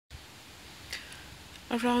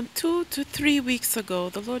Around 2 to 3 weeks ago,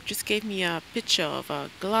 the Lord just gave me a picture of a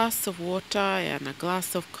glass of water and a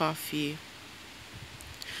glass of coffee.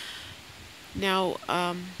 Now,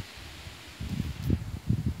 on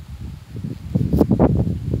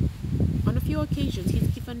a few occasions, He's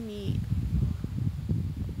given me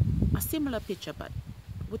a similar picture, but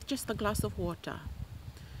with just a glass of water.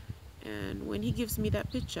 And when He gives me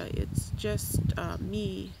that picture, it's just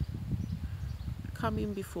me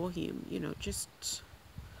coming before Him, just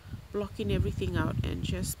blocking everything out and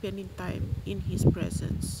just spending time in His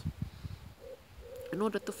presence in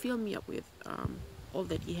order to fill me up with all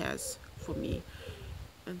that He has for me.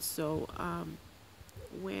 And so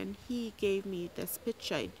when He gave me this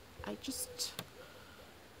picture, I just,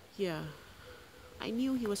 yeah, I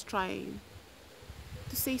knew He was trying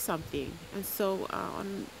to say something. And so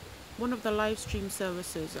on one of the live stream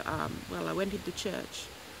services, I went into church,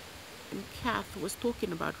 and Kath was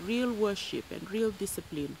talking about real worship and real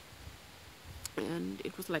discipline. And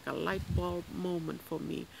it was like a light bulb moment for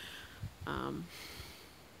me.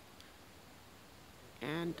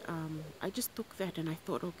 And I just took that and I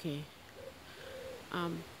thought, okay,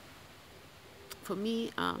 for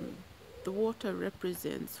me, the water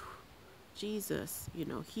represents Jesus.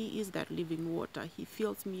 He is that living water. He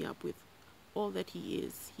fills me up with all that He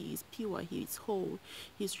is. He is pure, He is whole,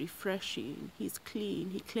 He's refreshing, He's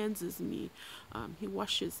clean, He cleanses me, He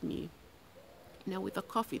washes me. Now with the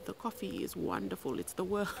coffee is wonderful. It's the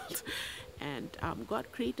world. And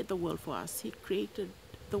God created the world for us. He created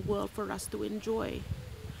the world for us to enjoy.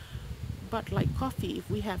 But like coffee, if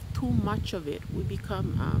we have too much of it, we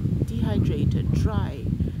become dehydrated, dry.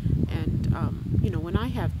 And when I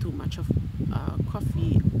have too much of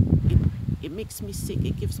coffee, it makes me sick.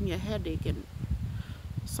 It gives me a headache. And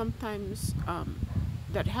sometimes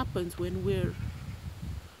that happens when we're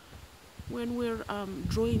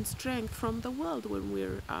drawing strength from the world, when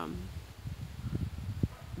we're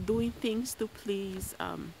doing things to please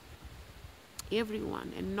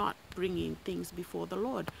everyone and not bringing things before the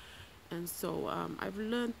Lord. And so I've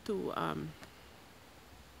learned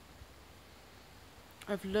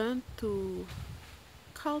to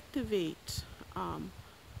cultivate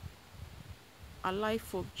a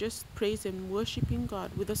life of just praise and worshiping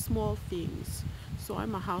God with the small things. So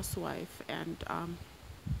I'm a housewife, and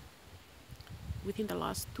within the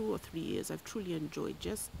last 2 or 3 years, I've truly enjoyed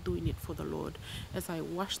just doing it for the Lord. As I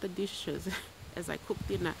wash the dishes, as I cook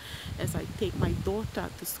dinner, as I take my daughter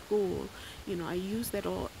to school, I use that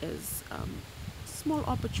all as small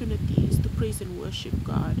opportunities to praise and worship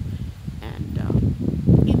God. And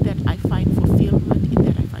in that I find fulfillment, in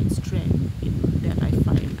that I find strength, in that I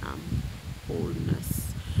find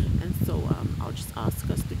wholeness. And so I'll just ask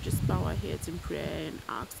us to just bow our heads in prayer and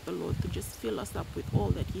ask the Lord to just fill us up with all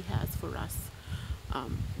that He has for us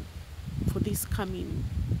for these coming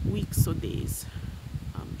weeks or days.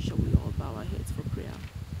 Shall we all bow our heads for prayer?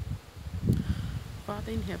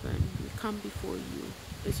 Father in heaven, we come before you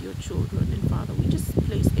as your children, and Father, we just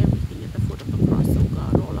place everything at the foot of the cross, oh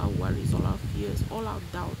God, all our worries, all our fears, all our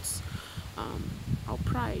doubts, our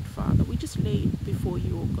pride, Father, we just lay it before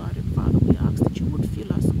you, oh God. And Father, we ask that you would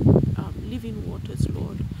fill us with living waters,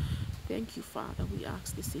 Lord. Thank you, Father. We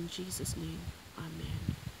ask this in Jesus' name. Amen.